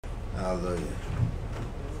Hallelujah.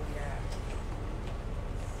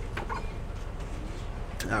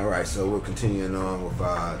 All right, so we're continuing on with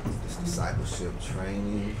this discipleship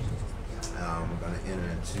training. We're going to enter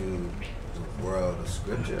into the world of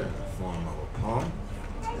Scripture in the form of a poem,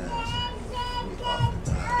 as we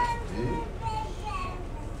oftentimes do.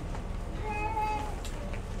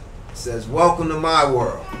 It says, "Welcome to my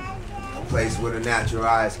world, a place where the natural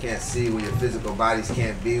eyes can't see, where your physical bodies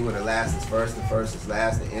can't be, where the last is first, the first is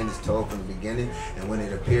last, the end is told from the beginning, and when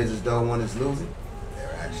it appears as though one is losing,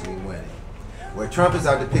 they're actually winning. Where trumpets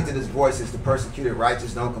are depicted as voices, the persecuted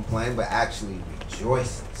righteous don't complain, but actually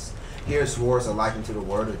rejoices. Here swords are likened to the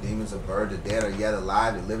word, the demons are bird, the dead are yet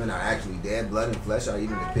alive, the living are actually dead, blood and flesh are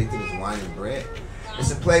even depicted as wine and bread.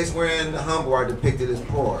 It's a place wherein the humble are depicted as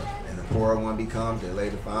poor, and the poorer one becomes, they're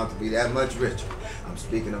later found to be that much richer. I'm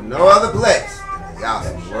speaking of no other place than the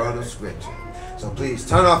awesome world of Scripture. So please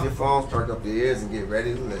turn off your phones, perk up your ears, and get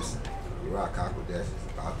ready to listen. Rock Hakodesh is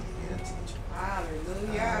about to begin teaching."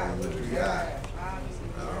 Hallelujah. Hallelujah.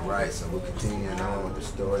 All right, so we're continuing on with the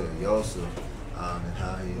story of Joseph and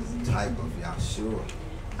how he's a type of Yahshua.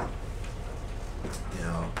 You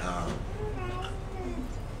know,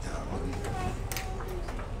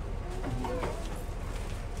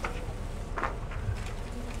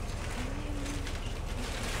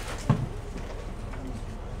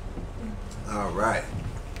 all right,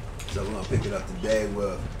 so we're going to pick it up today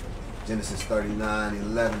with Genesis 39,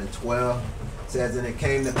 11, and 12. It says, "And it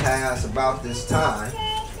came to pass about this time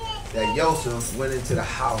that Joseph went into the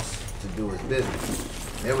house to do his business.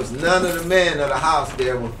 There was none of the men of the house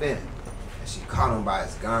there within. And she caught him by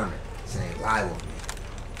his garment, saying, 'Lie with me.'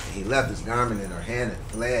 And he left his garment in her hand and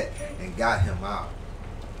fled and got him out."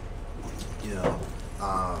 You know,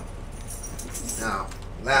 now,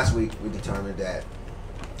 last week we determined that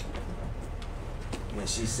when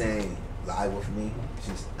she's saying, "Lie with me,"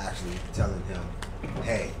 she's actually telling him,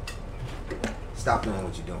 "Hey, stop doing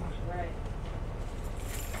what you're doing. Right.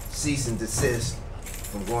 Cease and desist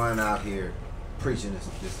from going out here preaching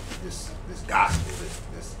this gospel,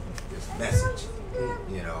 this message."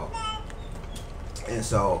 You know, and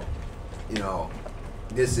so, you know,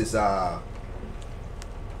 this is a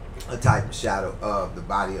type of shadow of the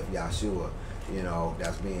body of Yahshua, you know,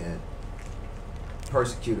 that's being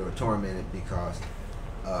persecuted or tormented because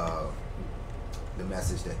of the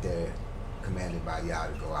message that they're commanded by Yah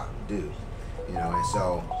to go out and do. You know, and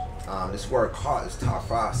so this word caught is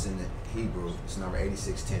tafas in the Hebrew. It's number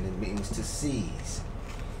 8610. It means to seize.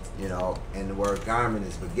 You know, and the word garment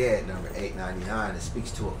is baged, number 899. It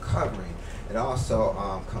speaks to a covering. It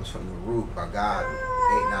also comes from the root bagad,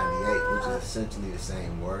 898, which is essentially the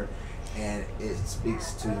same word, and it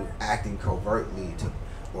speaks to acting covertly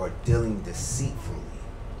or dealing deceitfully.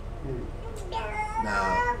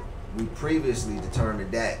 Now, we previously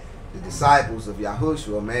determined that the disciples of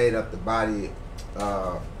Yahushua made up the body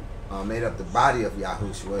of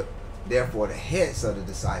Yahushua. Therefore, the heads of the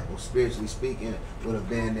disciples, spiritually speaking, would have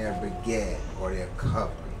been their beged or their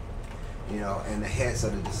covering. You know, and the heads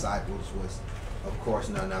of the disciples was, of course,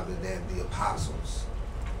 none other than the apostles.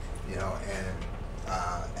 You know, and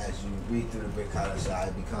as you read through the Brit Hadashah,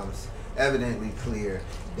 it becomes evidently clear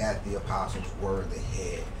that the apostles were the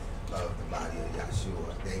head of the body of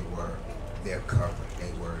Yahshua. They were their covering.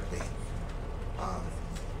 They were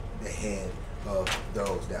the head of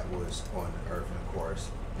those that was on the earth. And of course,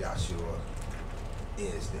 Yahshua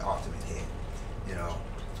is the ultimate head. You know.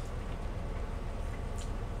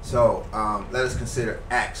 So let us consider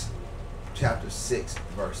Acts chapter 6,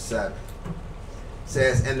 verse 7. It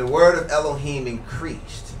says, "And the word of Elohim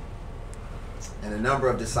increased, and the number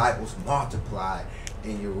of disciples multiplied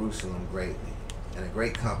in Jerusalem greatly, and a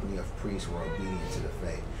great company of priests were obedient to the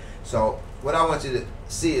faith." So what I want you to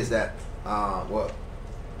see is that,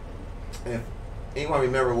 if anyone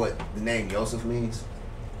remember what the name Joseph means?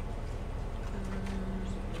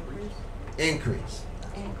 Increase.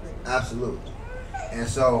 Absolutely. And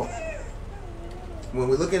so when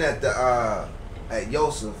we're looking at at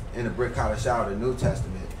Joseph in the Brit Hadashah, the New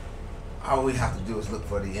Testament, all we have to do is look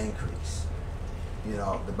for the increase. You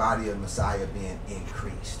know, the body of Messiah being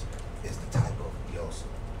increased is the type of Joseph.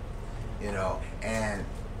 You know, and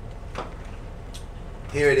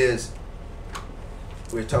here it is.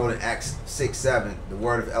 We're told in Acts 6:7, the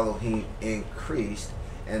word of Elohim increased,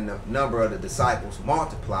 and the number of the disciples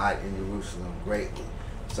multiplied in Jerusalem greatly.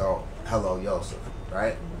 So, hello, Joseph,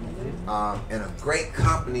 right? And a great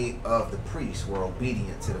company of the priests were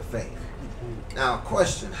obedient to the faith. Now,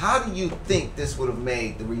 question, how do you think this would have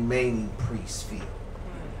made the remaining priests feel?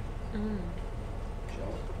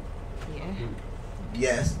 Yeah.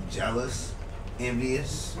 Yes, jealous,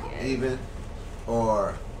 envious, even,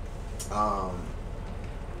 or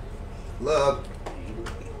little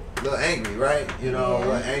angry, right? You know, a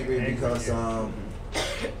little angry because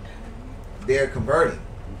they're converting.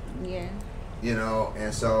 Yeah. You know,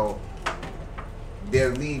 and so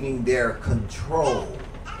they're leaving their control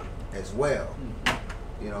as well.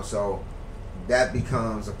 You know, so that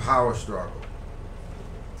becomes a power struggle.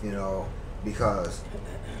 You know, because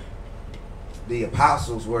the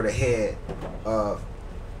apostles were the head of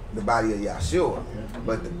the body of Yahshua,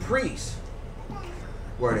 but the priests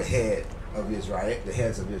were the head of Israel, the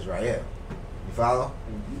heads of Israel. You follow?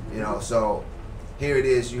 You know, so here it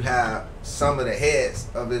is. You have some of the heads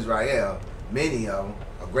of Israel, many of them,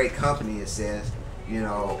 a great company. It says, you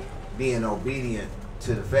know, being obedient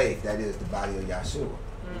to the faith, that is the body of Yahshua.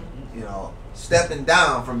 You know, stepping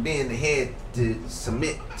down from being the head to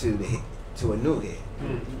submit to a new head,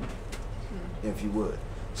 if you would.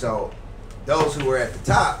 So those who were at the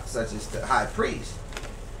top, such as the high priest,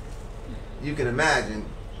 you can imagine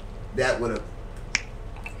that would have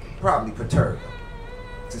probably perturbed them,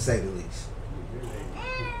 to say the least.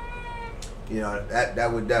 You know,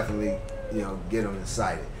 that would definitely, you know, get them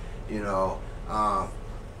excited. You know,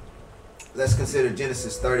 let's consider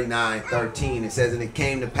Genesis 39:13. It says, and it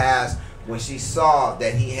came to pass when she saw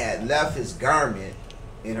that he had left his garment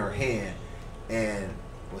in her hand and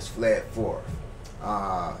was fled forth.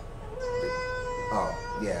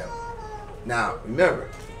 Now remember,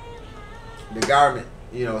 the garment,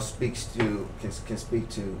 you know, can speak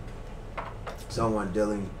to someone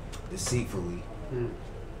dealing deceitfully,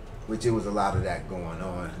 which it was a lot of that going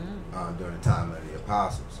on during the time of the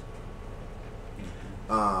apostles.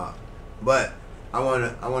 But I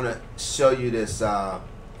wanna show you this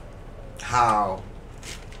how,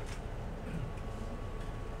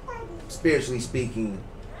 spiritually speaking,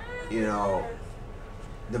 you know,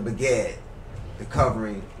 the beged, the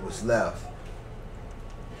covering, was left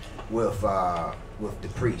with the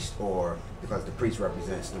priest, or because the priest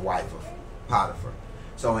represents the wife of Potiphar.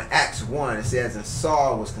 So in Acts 1, it says, and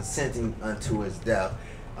Saul was consenting unto his death,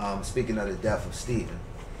 speaking of the death of Stephen.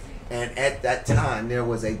 And at that time, there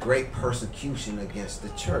was a great persecution against the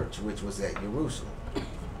church, which was at Jerusalem.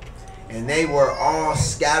 And they were all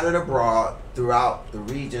scattered abroad throughout the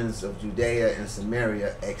regions of Judea and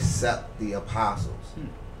Samaria, except the apostles.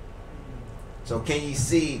 So can you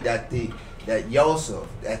see that that Joseph,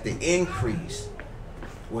 at the increase,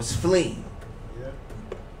 was fleeing,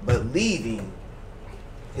 but leaving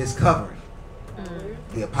his covering,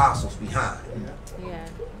 the apostles, behind? Yeah.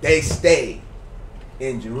 They stayed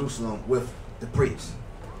in Jerusalem with the priests,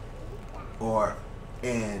 or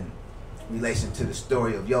in relation to the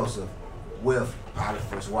story of Joseph, with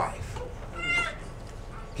Potiphar's wife.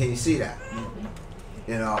 Can you see that?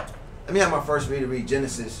 You know, let me have my first reader read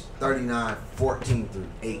Genesis 39:14 through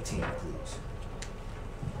 18, please.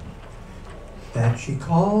 That she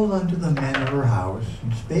called unto the men of her house,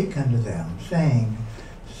 and spake unto them, saying,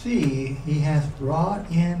 See, he hath brought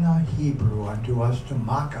in a Hebrew unto us to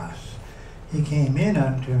mock us. He came in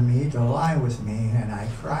unto me to lie with me, and I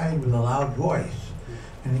cried with a loud voice.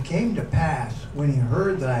 And it came to pass, when he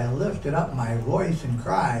heard that I lifted up my voice and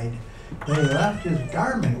cried, that he left his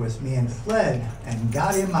garment with me and fled, and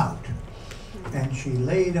got him out. And she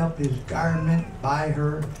laid up his garment by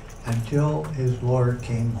her until his Lord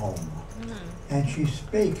came home. And she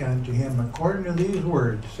spake unto him according to these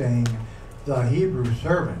words, saying, The Hebrew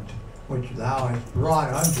servant, which thou hast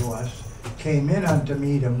brought unto us, came in unto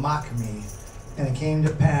me to mock me. And it came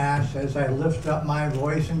to pass, as I lifted up my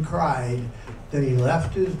voice and cried, that he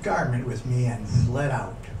left his garment with me and fled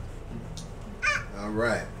out. All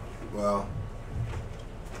right. Well,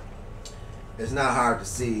 it's not hard to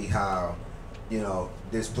see how, you know,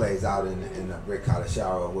 this plays out in the Brit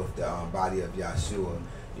Kadashara with the body of Yahshua,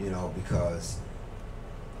 you know, because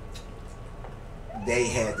they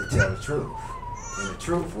had to tell the truth. And the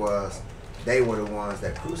truth was, they were the ones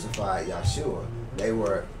that crucified Yahshua. They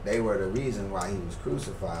were the reason why he was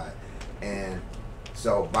crucified. And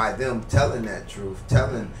so by them telling that truth,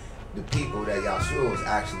 telling the people that Yahshua was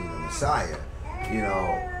actually the Messiah, you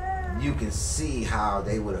know, you can see how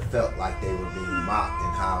they would have felt like they were being mocked,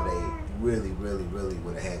 and how they really, really, really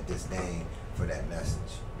would have had disdain for that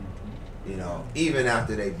message. You know, even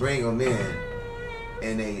after they bring them in,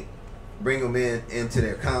 and they bring them into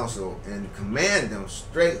their council and command them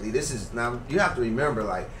straightly. This is, now you have to remember,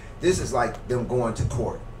 like, this is like them going to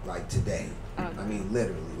court, like today. I mean,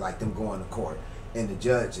 literally, like them going to court, and the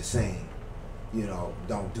judge is saying, you know,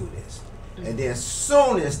 don't do this. And then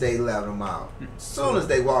soon as they let them out, soon as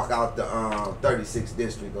they walk out the 36th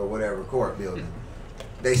district or whatever court building,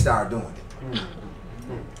 they start doing it.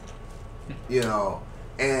 You know,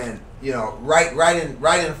 and you know, right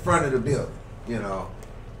in front of the building, you know,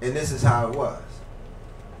 and this is how it was,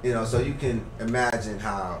 you know. So you can imagine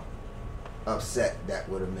how upset that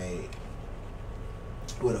would have made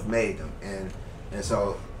them, and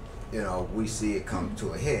so, you know, we see it come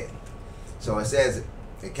to a head. So it says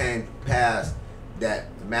it came to pass that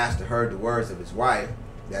the master heard the words of his wife,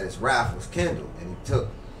 that his wrath was kindled, and he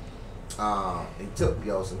took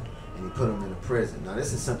Joseph and he put him in a prison. Now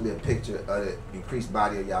this is simply a picture of the increased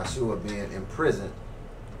body of Yahshua being imprisoned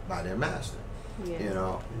by their master. Yeah. You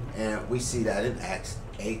know, and we see that in Acts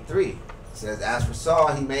 8:3. It says, as for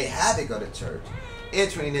Saul, he made havoc of the church,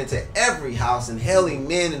 entering into every house and hailing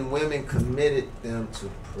men and women, committed them to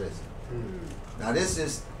prison. Now this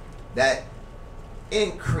is that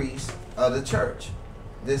increase of the church.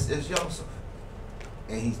 This is Joseph,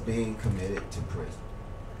 and he's being committed to prison.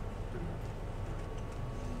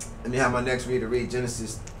 Let me have my next reader read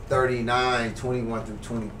Genesis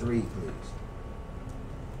 39:21-23, please.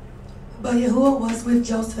 But Yahuwah was with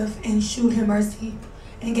Joseph and shewed him mercy,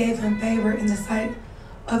 and gave him favor in the sight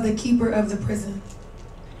of the keeper of the prison.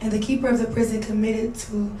 And the keeper of the prison committed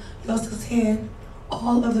to Joseph's hand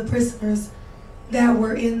all of the prisoners that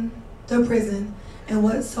were in the prison, and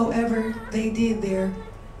whatsoever they did there,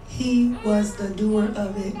 he was the doer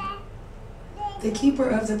of it. The keeper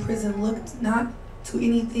of the prison looked not to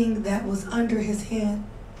anything that was under his hand,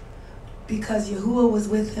 because Yahuwah was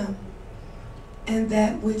with him, and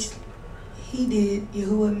that which he did,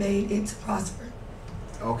 Yahuwah made it to prosper.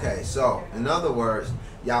 Okay, so in other words,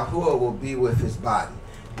 Yahuwah will be with his body,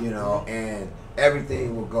 you know, and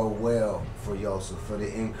everything will go well for Joseph, for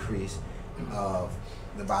the increase of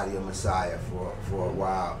the body of Messiah for a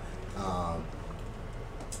while.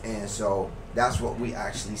 And so that's what we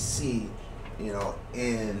actually see, you know,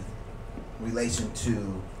 in relation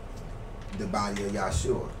to the body of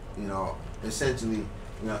Yahshua. You know, essentially,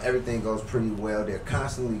 you know, everything goes pretty well. They're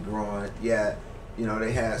constantly growing. Yeah, you know,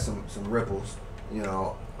 they had some ripples, you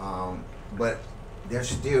know, but they're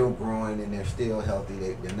still growing and they're still healthy.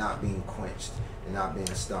 They're not being quenched. They're not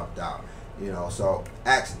being stumped out, you know. So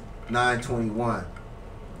Acts 9:21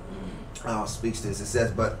 speaks to this. It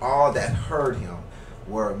says, but all that heard him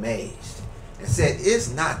were amazed and said,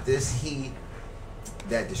 is not this he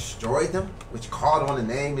that destroyed them, which called on the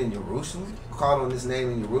name in Jerusalem, called on this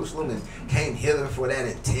name in Jerusalem, and came hither for that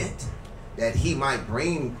intent, that he might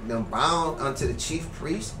bring them bound unto the chief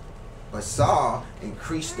priest? But Saul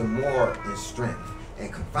increased the more in strength,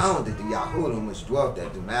 and confounded the Yahudim which dwelt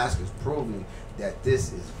at Damascus, proving that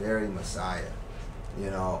this is very Messiah. You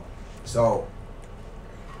know, so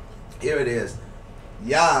here it is.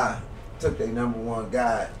 Yah took their number one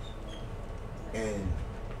guy and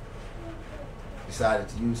decided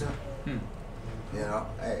to use him. You know,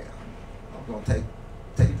 hey, I'm gonna take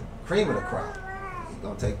the cream of the crop. He's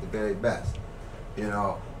gonna take the very best. You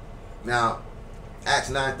know, now Acts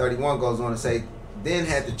 9:31 goes on to say, then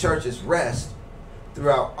had the churches rest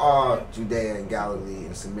throughout all Judea and Galilee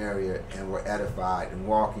and Samaria, and were edified, and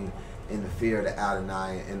walking in the fear of the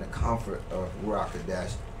Adonai and in the comfort of Ruach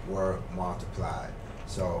Kadesh were multiplied.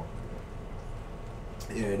 So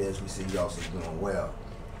here it is. We see Joseph doing well.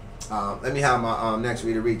 Let me have my next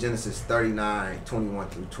reader read Genesis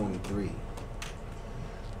 39:21-23.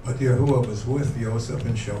 But Yahuwah was with Joseph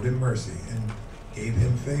and showed him mercy, and gave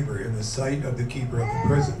him favor in the sight of the keeper of the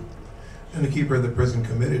prison. And the keeper of the prison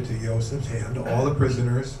committed to Joseph's hand all the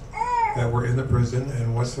prisoners that were in the prison,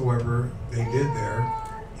 and whatsoever they did there,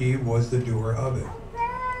 he was the doer of it.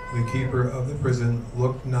 The keeper of the prison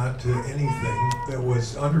looked not to anything that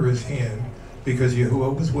was under his hand, because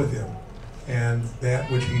Yahuwah was with him, and that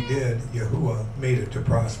which he did, Yahuwah made it to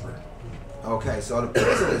prosper. Okay, so the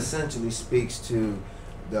prison essentially speaks to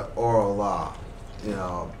the oral law, you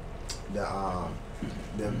know, the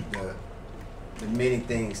many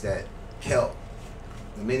things that kept,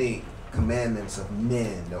 the many commandments of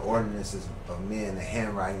men, the ordinances of men, the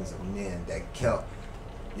handwritings of men that kept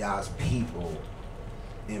Yah's people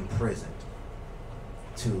imprisoned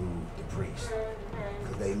to the priest,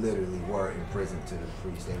 because they literally were imprisoned to the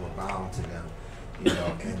priest. They were bound to them, you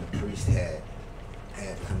know, and the priest had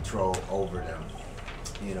control over them,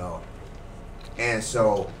 you know. And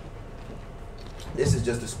so this is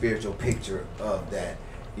just a spiritual picture of that,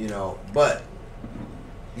 you know. But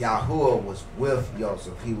Yahuwah was with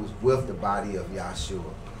Joseph. He was with the body of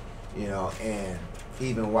Yahshua, you know, and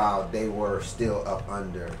even while they were still up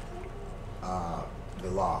under the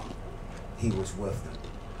law, he was with them.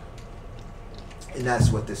 And that's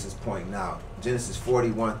what this is pointing out. Genesis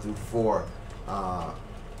 41-4. My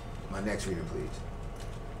next reader, please.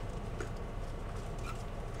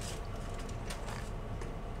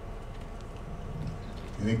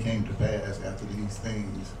 And it came to pass after these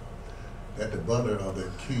things that the butler of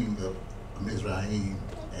the king of Mizraim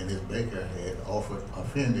and his baker had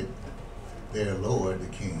offended their lord, the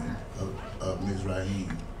king of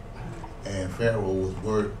Mizraim. And Pharaoh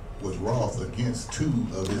was wroth against two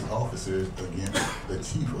of his officers, against the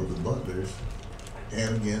chief of the butlers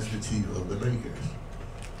and against the chief of the bakers.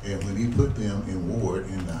 And when he put them in ward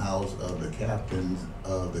in the house of the captains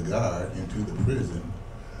of the guard into the prison,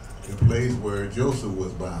 the place where Joseph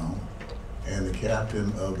was bound, and the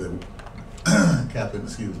captain of the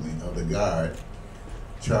of the guard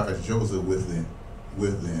charged Joseph with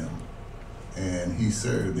them, and he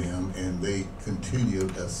served them, and they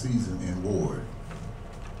continued a season in ward.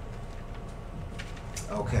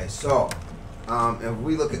 Okay, so if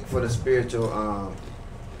we look at for the spiritual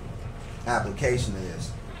application of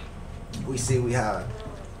this, we see we have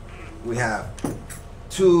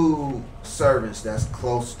two servants that's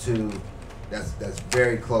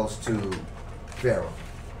very close to Pharaoh.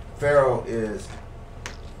 Pharaoh is,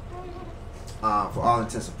 for all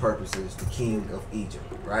intents and purposes, the king of Egypt,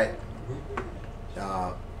 right?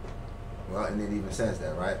 Well, and it even says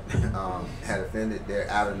that, right? Had offended their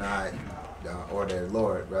Adonai, or their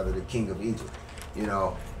Lord, rather, the king of Egypt, you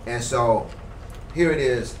know. And so here it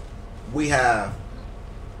is. We have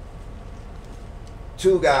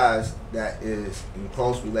two guys that is in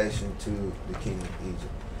close relation to the king of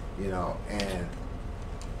Egypt, you know, and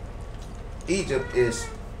Egypt is,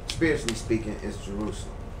 spiritually speaking, is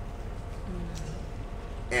Jerusalem.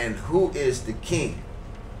 And who is the king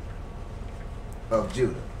of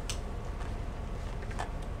Judah?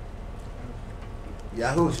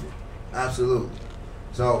 Yahushua. Absolutely.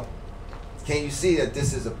 So can you see that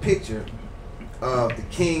this is a picture of the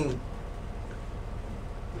king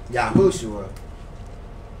Yahushua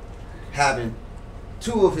having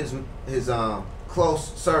two of his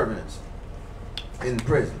close servants in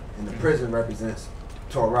prison, and the prison represents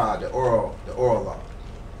Torah, the oral law.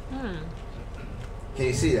 Can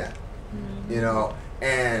you see that? You know,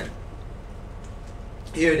 and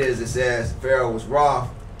here it is. It says Pharaoh was wroth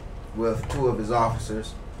with two of his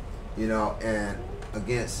officers, you know, and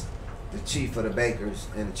against the chief of the bakers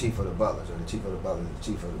and the chief of the butlers, or the chief of the butlers and the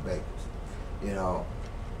chief of the bakers, you know.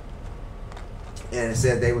 And it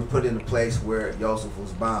said they were put in the place where Joseph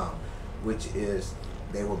was bound, which is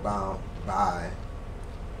they were bound by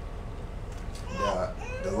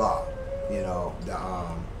the law, you know, the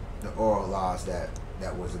oral laws that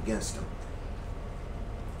was against them.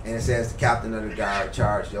 And it says the captain of the guard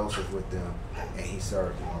charged Joseph with them, and he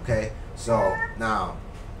served him. Okay, so now,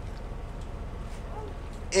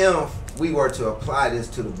 if we were to apply this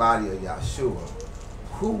to the body of Yahshua,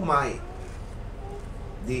 who might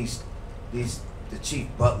the chief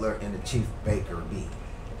butler and the chief baker be?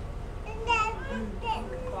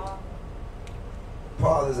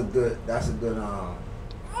 Paul is a good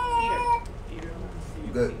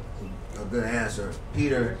answer.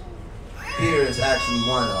 Peter is actually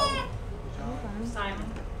one of them.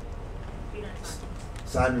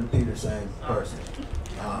 Simon Peter, same person.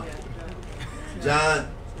 John,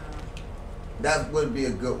 that would be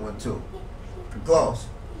a good one too. Close.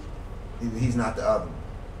 He's not the other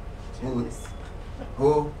one.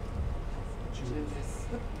 Who?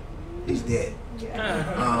 He's dead.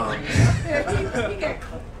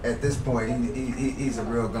 At this point, he's a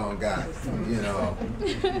real gone guy, you know.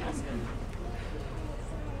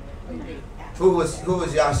 Who was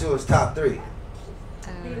Yahshua's top three?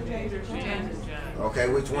 Okay,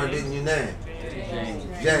 which one didn't you name?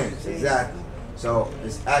 James, exactly. So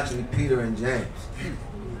it's actually Peter and James.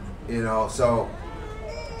 You know, so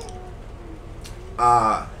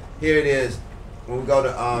here it is. When we go to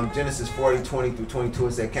Genesis 40:20 through 22,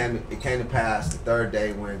 it said it came to pass the third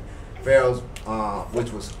day when Pharaoh's,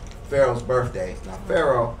 which was Pharaoh's birthday. Now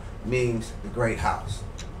Pharaoh means the great house,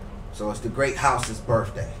 so it's the great house's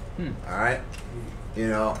birthday. All right, you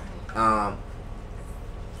know,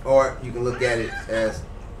 or you can look at it as,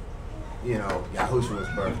 you know, Yahushua's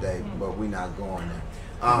birthday, but we're not going there.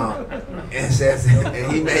 And it says,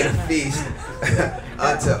 and he made a feast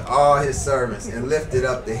unto all his servants, and lifted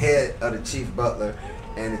up the head of the chief butler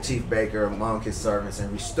and the chief baker among his servants,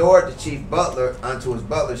 and restored the chief butler unto his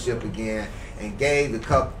butlership again, and gave the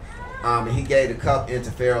cup, and he gave the cup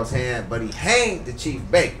into Pharaoh's hand, but he hanged the chief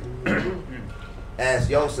baker, as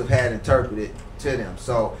Joseph had interpreted to them.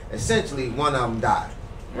 So essentially, one of them died,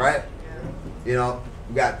 right? You know,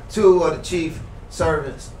 we got two of the chief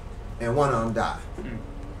servants, and one of them died.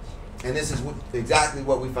 And this is exactly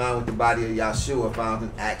what we find with the body of Yahshua, found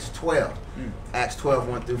in Acts 12. Acts 12,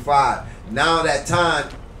 1 through 5. Now that time,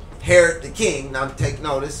 Herod the king, now take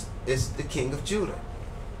notice, is the king of Judah.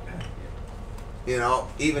 You know,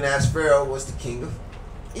 even as Pharaoh was the king of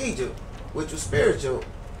Egypt, which was spiritual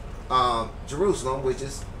Jerusalem, which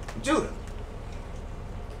is Judah.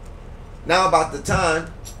 Now about the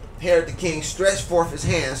time Herod the king stretched forth his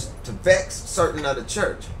hands to vex certain of the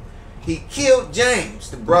church, he killed James,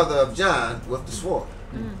 the brother of John, with the sword.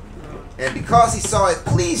 And because he saw it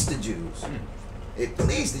pleased the Jews, it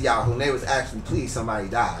pleased the Yahoo, and they was actually pleased somebody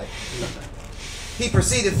died, he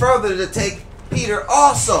proceeded further to take Peter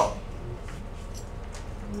also.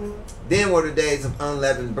 Then were the days of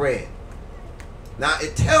unleavened bread. Now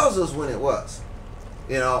it tells us when it was.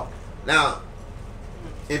 You know, now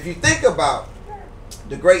if you think about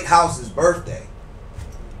the great house's birthday,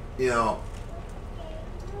 you know,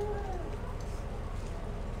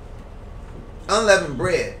 unleavened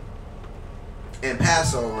bread and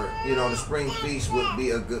Passover, you know, the spring feast would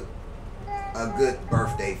be a good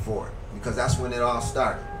birthday for it, because that's when it all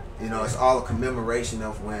started. You know, it's all a commemoration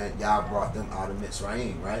of when Yah brought them out of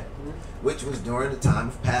Mitzrayim, right? Which was during the time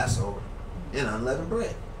of Passover and unleavened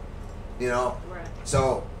bread. You know,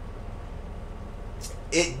 so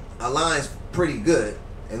it aligns pretty good,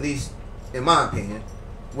 at least in my opinion,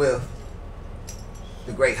 with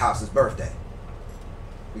the great house's birthday.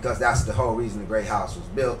 Because that's the whole reason the great house was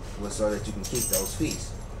built, was so that you can keep those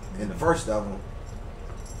feasts. And the first of them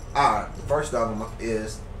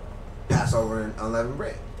is Passover and unleavened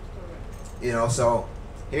bread. You know, so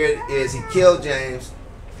here it is. He killed James,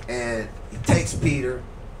 and he takes Peter,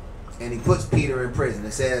 and he puts Peter in prison.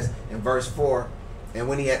 It says in verse 4, and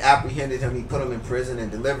when he had apprehended him, he put him in prison and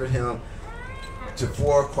delivered him to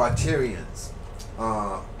 4 quaternions,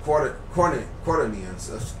 quaternions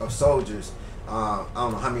of soldiers. I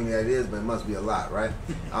don't know how many that is, but it must be a lot, right?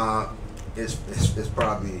 It's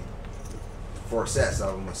probably 4 sets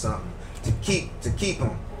of them or something to keep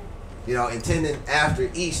them. You know, intended after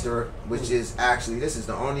Easter, which is actually, this is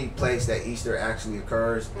the only place that Easter actually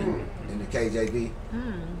occurs in the KJV.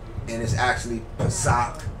 And it's actually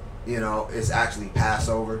Pesach, you know, it's actually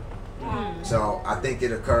Passover. So I think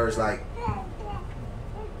it occurs like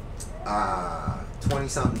 20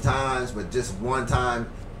 something times, but just one time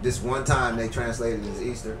they translated it as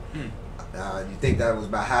Easter. You think that was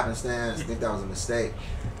by happenstance? You think that was a mistake?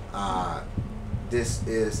 This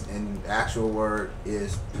is, and the actual word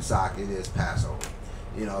is Pesach, it is Passover.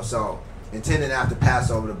 You know, so intended after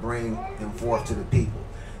Passover to bring him forth to the people.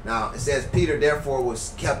 Now it says Peter therefore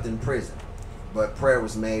was kept in prison, but prayer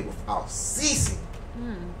was made without ceasing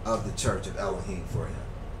of the church of Elohim for him.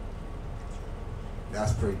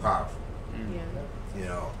 That's pretty powerful. You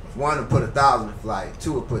know, if one would put 1,000 to flight,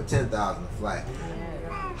 2 would put 10,000 to flight.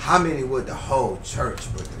 How many would the whole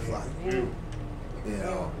church put to flight?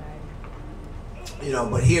 You know,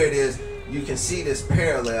 but here it is. You can see this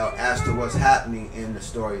parallel as to what's happening in the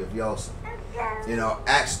story of Joseph. You know,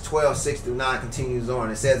 Acts 12:6-9 continues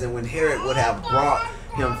on. It says, and when Herod would have brought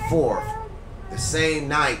him forth, the same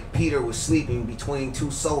night Peter was sleeping between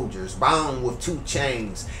 2 soldiers, bound with 2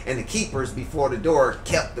 chains, and the keepers before the door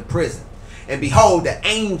kept the prison. And behold, the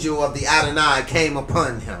angel of the Adonai came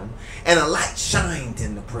upon him, and a light shined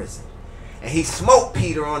in the prison. And he smote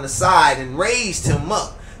Peter on the side and raised him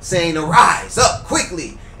up, saying, arise up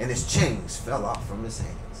quickly. And his chains fell off from his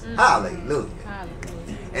hands. Hallelujah.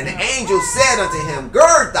 And the angel said unto him,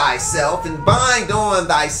 gird thyself and bind on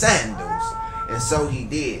thy sandals. And so he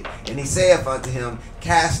did. And he saith unto him,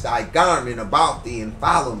 cast thy garment about thee and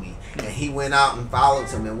follow me. And he went out and followed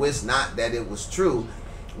him, and wist not that it was true,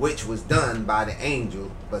 which was done by the angel,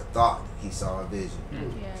 but thought he saw a vision.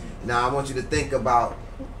 Now I want you to think about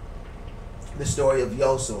the story of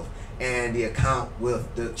Joseph and the account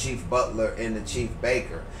with the chief butler and the chief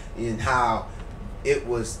baker, and how it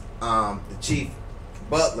was the chief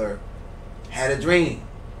butler had a dream,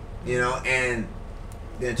 you know, and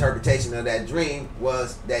the interpretation of that dream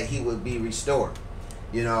was that he would be restored.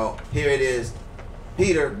 You know, here it is,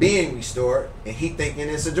 Peter being restored, and he thinking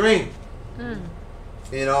it's a dream.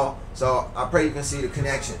 You know, so I pray you can see the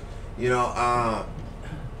connection. You know,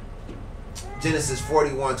 Genesis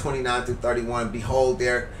 41:29-31. Behold,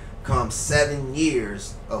 there come 7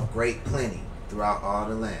 years of great plenty throughout all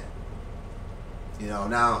the land. You know,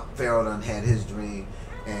 now Pharaoh done had his dream,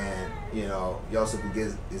 and you know Joseph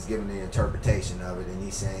is giving the interpretation of it, and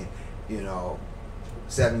he's saying, you know,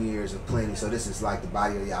 7 years of plenty. So this is like the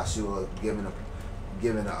body of Yahshua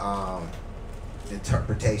giving a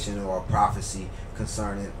interpretation or a prophecy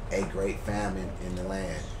concerning a great famine in the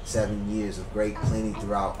land. 7 years of great plenty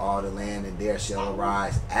throughout all the land, and there shall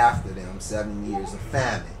arise after them 7 years of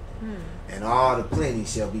famine. And all the plenty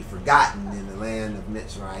shall be forgotten in the land of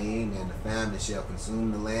Mitzrayim, and the famine shall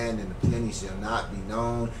consume the land, and the plenty shall not be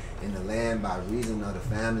known in the land by reason of the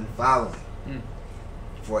famine following.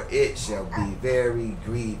 for it shall be very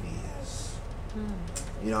grievous.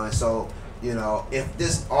 You know, and so, you know, if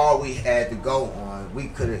this all we had to go on, we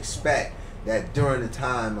could expect that during the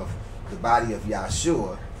time of the body of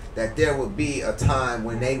Yahshua, that there would be a time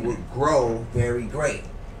when they would grow very great.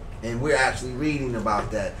 And we're actually reading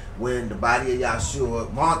about that, when the body of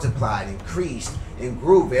Yahshua multiplied, increased, and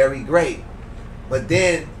grew very great. But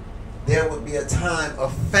then there would be a time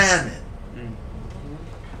of famine,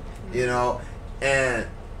 you know, and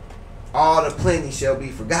all the plenty shall be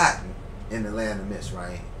forgotten in the land of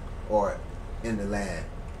Mizraim, or in the land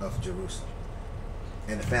of Jerusalem,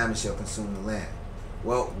 and the famine shall consume the land.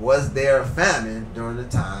 Well, was there a famine during the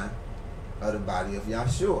time of the body of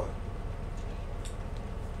Yahshua?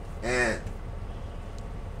 And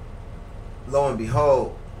lo and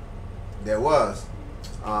behold, there was.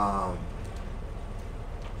 But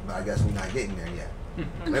I guess we're not getting there yet.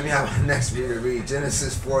 Let me have my next reader read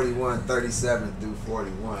Genesis 41, 37 through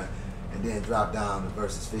 41, and then drop down to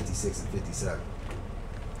verses 56 and 57.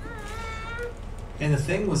 And the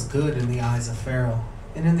thing was good in the eyes of Pharaoh,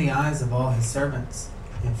 and in the eyes of all his servants.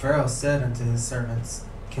 And Pharaoh said unto his servants,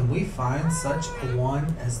 Can we find such a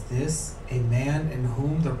one as this, a man in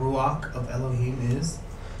whom the Ruach of Elohim is?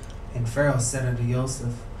 And Pharaoh said unto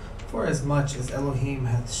Joseph, Forasmuch as Elohim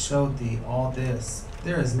hath showed thee all this,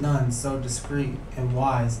 there is none so discreet and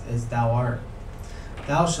wise as thou art.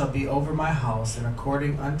 Thou shalt be over my house, and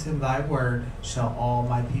according unto thy word shall all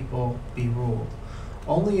my people be ruled.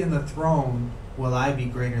 Only in the throne will I be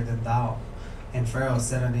greater than thou. And Pharaoh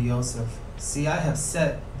said unto Joseph, See, I have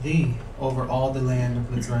set thee over all the land of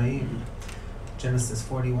Mizraim. Genesis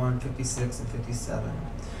 41, 56 and 57.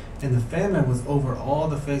 And the famine was over all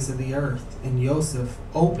the face of the earth, and Joseph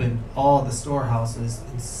opened all the storehouses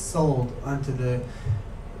and sold unto the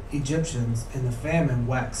Egyptians, and the famine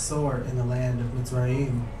waxed sore in the land of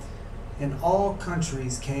Mizraim. And all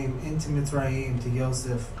countries came into Mizraim to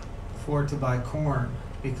Joseph for to buy corn,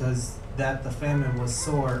 because that the famine was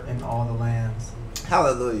sore in all the lands.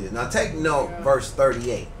 Hallelujah. Now take note, verse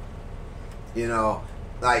 38. You know,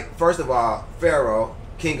 like, first of all, Pharaoh,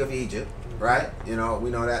 king of Egypt, right? You know, we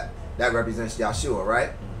know that represents Yahshua, right?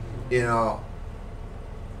 You know,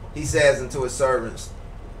 he says unto his servants,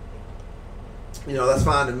 you know, let's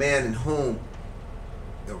find a man in whom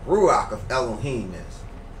the Ruach of Elohim is.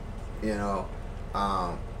 You know,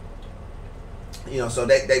 so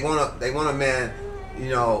they want a man, you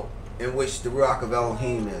know, in which the Ruach of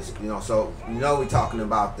Elohim is. You know, so we know we're talking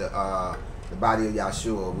about the body of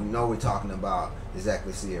Yahshua. We know we're talking about his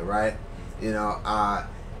ecclesia, right? You know,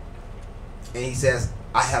 and he says,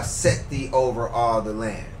 I have set thee over all the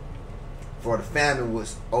land, for the famine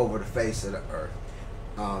was over the face of the earth.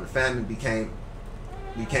 The famine became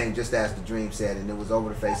just as the dream said, and it was over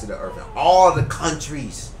the face of the earth. And all the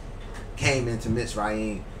countries came into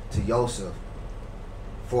Mizraim to Joseph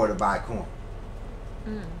for to buy corn.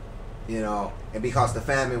 You know, and because the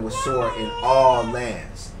famine was sore in all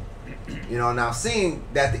lands. You know, now seeing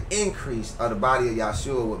that the increase of the body of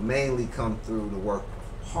Yahshua would mainly come through the work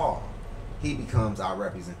of Paul, he becomes our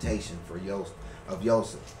representation for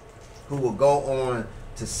Joseph, who will go on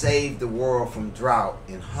to save the world from drought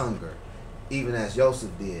and hunger, even as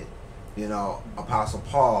Joseph did. You know, Apostle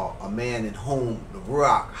Paul, a man in whom the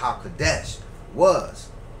Ruach HaKodesh was,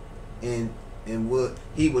 and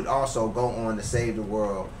he would also go on to save the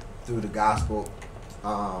world through the gospel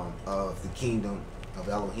of the kingdom of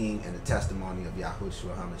Elohim and the testimony of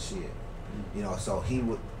Yahushua HaMashiach. You know, so he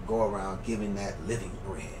would go around giving that living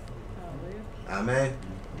bread. Amen.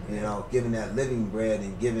 You know, giving that living bread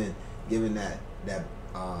and giving that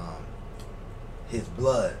his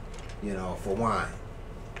blood, you know, for wine.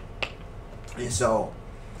 And so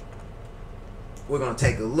we're going to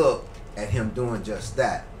take a look at him doing just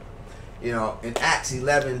that. You know, in Acts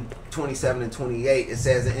 11, 27 and 28, it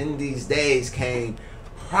says, in these days came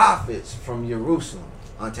prophets from Jerusalem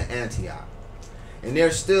unto Antioch. And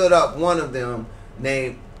there stood up one of them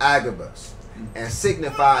named Agabus, and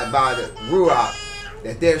signified by the Ruach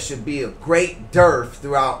that there should be a great dearth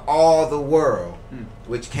throughout all the world,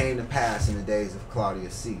 which came to pass in the days of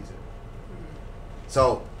Claudius Caesar.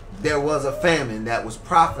 So there was a famine that was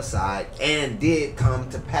prophesied and did come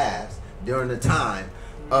to pass during the time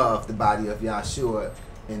of the body of Yahshua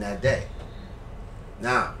in that day.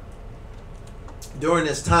 Now, during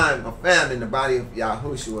this time of famine, the body of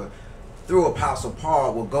Yahushua, through Apostle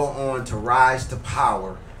Paul, will go on to rise to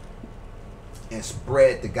power and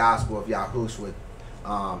spread the gospel of Yahushua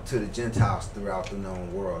to the Gentiles throughout the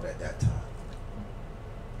known world at that time.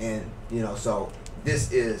 And, you know, so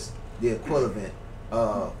this is the equivalent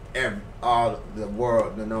of all the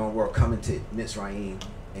world, the known world, coming to Mizraim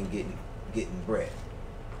and getting getting bread.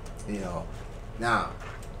 You know, now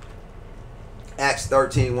Acts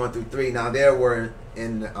 13, 1 through 3. Now there were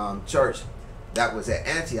in the church that was at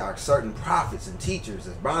Antioch certain prophets and teachers,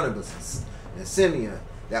 as Barnabas and Simeon,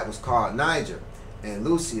 that was called Niger, and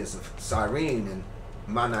Lucius of Cyrene, and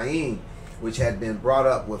Manaen, which had been brought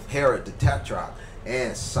up with Herod the Tetrarch,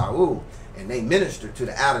 and Saul. And they ministered to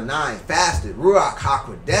the Adonai and fasted. Ruach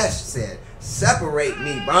HaKodesh said, separate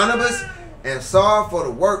me, Barnabas and Saul, for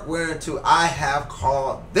the work whereunto I have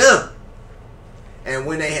called them. And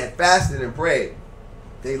when they had fasted and prayed,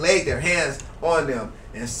 they laid their hands on them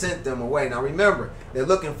and sent them away. Now remember, they're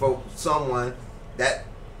looking for someone that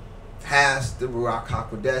has the Ruach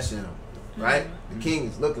HaKodesh in them, right? Mm-hmm. The king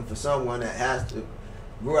is looking for someone that has the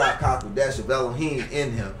Ruach HaKodesh of Elohim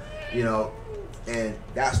in him, you know, and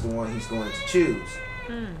that's the one he's going to choose,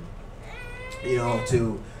 you know,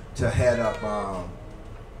 to head up,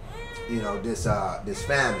 you know, this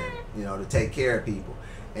famine, you know, to take care of people.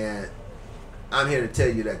 And I'm here to tell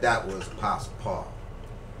you that that was Apostle Paul,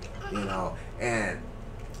 you know, and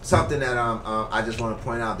something that I just want to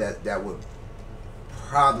point out that would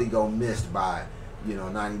probably go missed by, you know,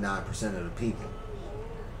 99% of the people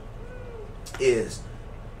is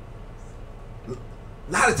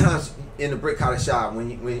a lot of times in the Brit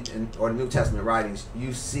Hadashah, or the New Testament writings,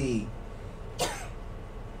 you see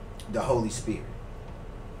the Holy Spirit.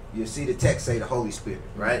 You see the text say the Holy Spirit,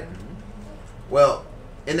 right? Mm-hmm. Well,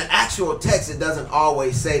 in the actual text, it doesn't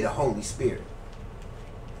always say the Holy Spirit.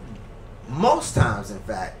 Most times, in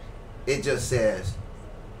fact, it just says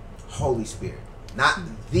Holy Spirit, not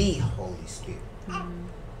the Holy Spirit. Mm-hmm.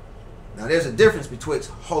 Now, there's a difference betwixt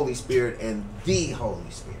Holy Spirit and the Holy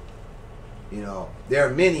Spirit. You know, there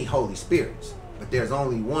are many Holy Spirits, but there's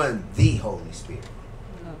only one, the Holy Spirit.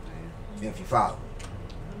 Okay. If you follow.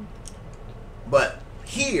 But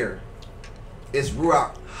here is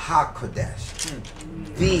Ruach HaKodesh,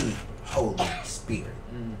 the Holy Spirit.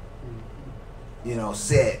 You know,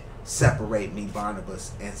 said, separate me,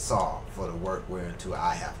 Barnabas and Saul, for the work whereunto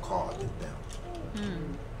I have called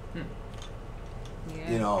them.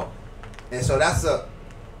 Yeah. You know, and so that's a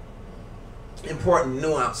important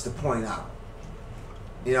nuance to point out.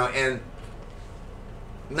 You know, and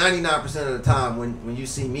 99% of the time when you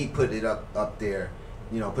see me put it up there,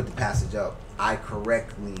 you know, put the passage up, I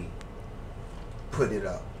correctly put it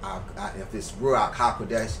up. If it's Ruach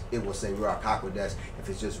HaKodesh, it will say Ruach HaKodesh. If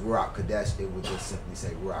it's just Ruach Kodesh, it will just simply say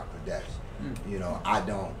Ruach Kodesh. You know, I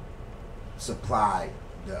don't supply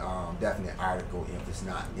the definite article if it's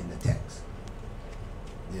not in the text.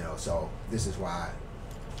 You know, so this is why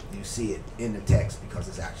you see it in the text, because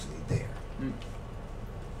it's actually there.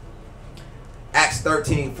 Acts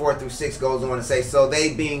 13, 4 through 6 goes on to say, so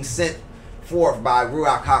they being sent forth by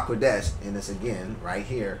Ruach HaKodesh, and it's again right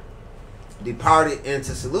here, departed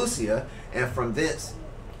into Seleucia, and from thence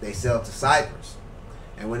they sailed to Cyprus.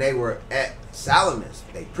 And when they were at Salamis,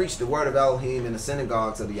 they preached the word of Elohim in the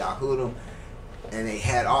synagogues of the Yahudim, and they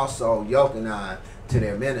had also Yochanan to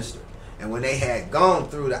their minister. And when they had gone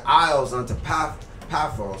through the isles unto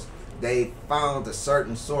Paphos, they found a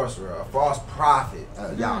certain sorcerer, a false prophet,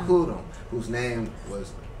 Yahudim, whose name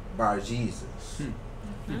was Bar Jesus.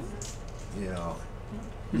 You know,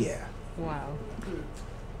 yeah. Wow.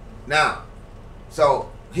 Now, so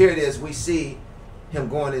here it is. We see him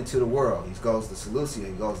going into the world. He goes to Seleucia.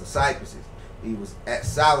 He goes to Cyprus. He was at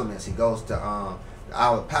Salamis. He goes to the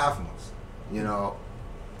Isle of Paphos. You know,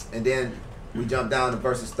 and then we jump down to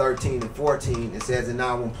verses 13 and 14. It says, and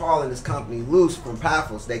now when Paul and his company loosed from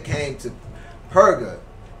Paphos, they came to Perga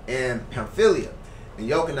and Pamphylia. And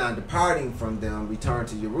Yochanan, departing from them, returned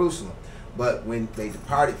to Jerusalem. But when they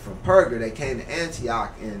departed from Perga, they came to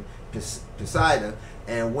Antioch in Pisidia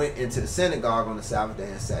and went into the synagogue on the Sabbath day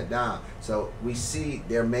and sat down. So we see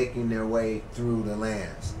they're making their way through the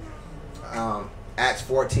lands. Acts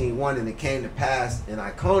 14:1, and it came to pass in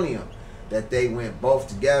Iconium that they went both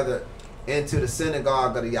together into the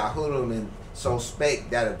synagogue of the Yahudim, and so spake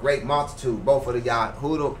that a great multitude, both of the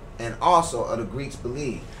Yahudim and also of the Greeks,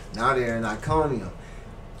 believed. Now they're in Iconium.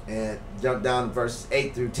 And jump down to verses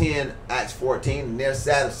 8 through 10, Acts 14, and there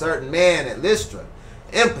sat a certain man at Lystra,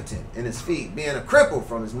 impotent in his feet, being a cripple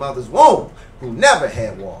from his mother's womb, who never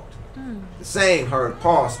had walked. The same heard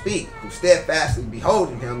Paul speak, who steadfastly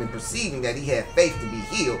beholding him and perceiving that he had faith to be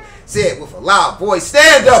healed, said with a loud voice,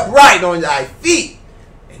 stand upright on thy feet.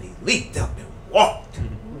 And he leaped up and walked.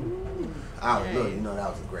 Hallelujah. You know, that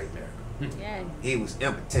was a great miracle. Yeah. He was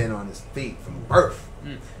impotent on his feet from birth.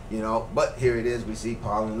 You know, but here it is. We see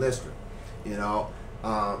Paul and Lystra. You know,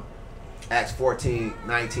 Acts 14,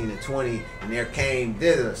 19 and 20, and there came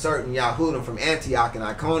thither certain Yahudim from Antioch and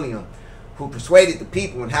Iconium, who persuaded the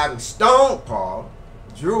people, and having stoned Paul,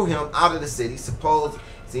 drew him out of the city,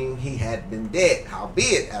 supposing he had been dead.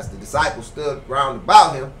 Howbeit, as the disciples stood round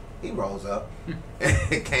about him, he rose up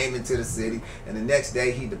and came into the city, and the next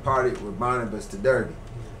day he departed with Barnabas to Derbe.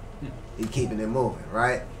 He keeping it moving,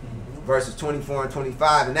 right? Verses 24 and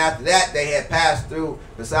 25. And after that, they had passed through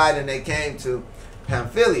Poseidon, they came to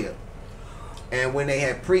Pamphylia. And when they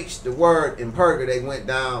had preached the word in Perga, they went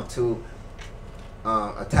down to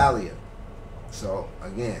Italia. So,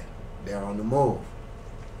 again, they're on the move.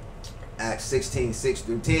 Acts 16, 6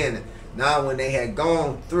 through 10. Now when they had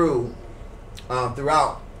gone through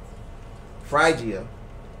throughout Phrygia,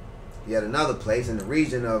 yet another place, in the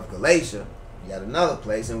region of Galatia, yet another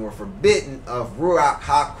place, and were forbidden of Ruach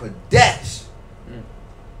HaKodesh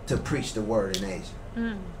to preach the word in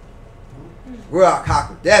Asia. Ruach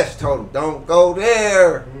HaKodesh told them, don't go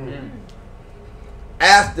there.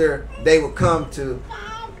 After they would come to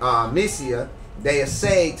Mysia, they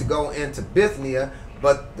essayed to go into Bithynia,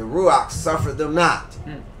 but the Ruach suffered them not.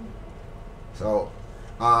 So,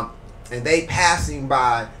 and they passing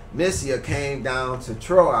by Mysia came down to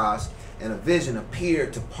Troas, and a vision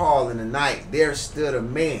appeared to Paul in the night. There stood a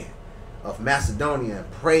man of Macedonia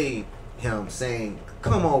and prayed him, saying,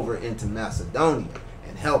 come over into Macedonia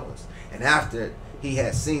and help us. And after he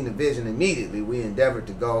had seen the vision, immediately we endeavored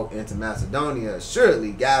to go into Macedonia,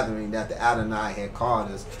 assuredly gathering that the Adonai had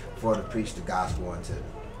called us for to preach the gospel unto them.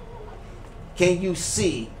 Can you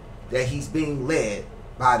see that he's being led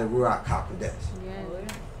by the Ruach HaKodesh?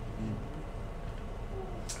 Yes.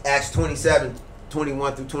 Acts 27,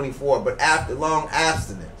 21 through 24. But after long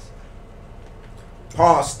abstinence,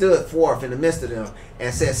 Paul stood forth in the midst of them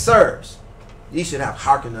and said, sirs, ye should have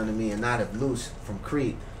hearkened unto me, and not have loosed from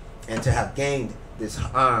Crete, and to have gained this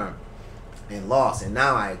harm and loss. And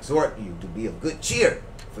now I exhort you to be of good cheer,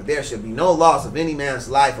 for there shall be no loss of any man's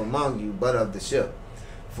life among you, but of the ship.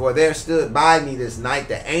 For there stood by me this night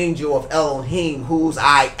the angel of Elohim, whose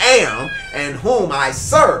I am, and whom I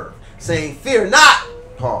serve, saying, fear not,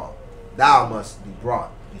 Paul, thou must be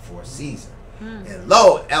brought before Caesar. And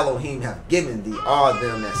lo, Elohim hath given thee all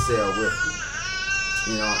them that sail with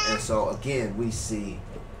thee. You know, and so again, we see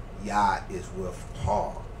Yah is with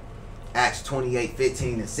Paul. Acts 28,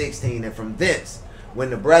 15 and 16. And from thence,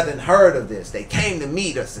 when the brethren heard of this, they came to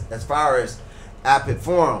meet us as far as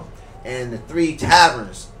Apiphorum, and the 3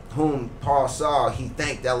 taverns whom Paul saw, he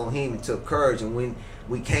thanked Elohim and took courage. And when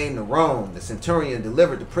we came to Rome, the centurion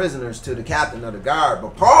delivered the prisoners to the captain of the guard,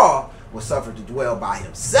 but Paul was suffered to dwell by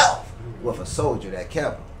himself with a soldier that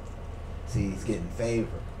kept him. See, he's getting favor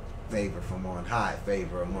from on high,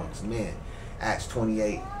 favor amongst men. Acts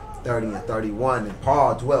 28, 30 and 31. And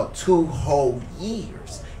Paul dwelt 2 whole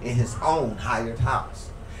years in his own hired house,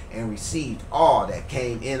 and received all that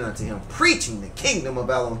came in unto him, preaching the kingdom of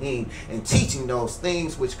Elohim, and teaching those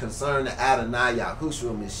things which concern the Adonai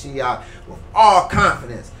Yahushua Mashiach with all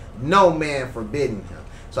confidence, no man forbidding him.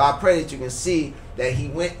 So I pray that you can see that he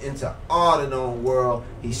went into all the known world.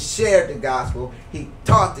 He shared the gospel. He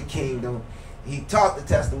taught the kingdom. He taught the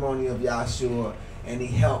testimony of Yahshua, and he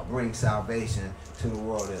helped bring salvation to the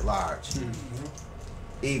world at large.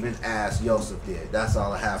 Even as Joseph did. That's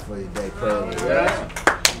all I have for you today.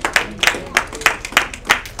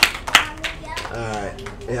 Alright.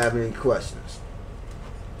 You have any questions?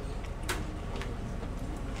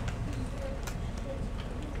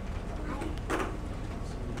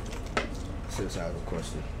 Since I have a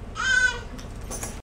question.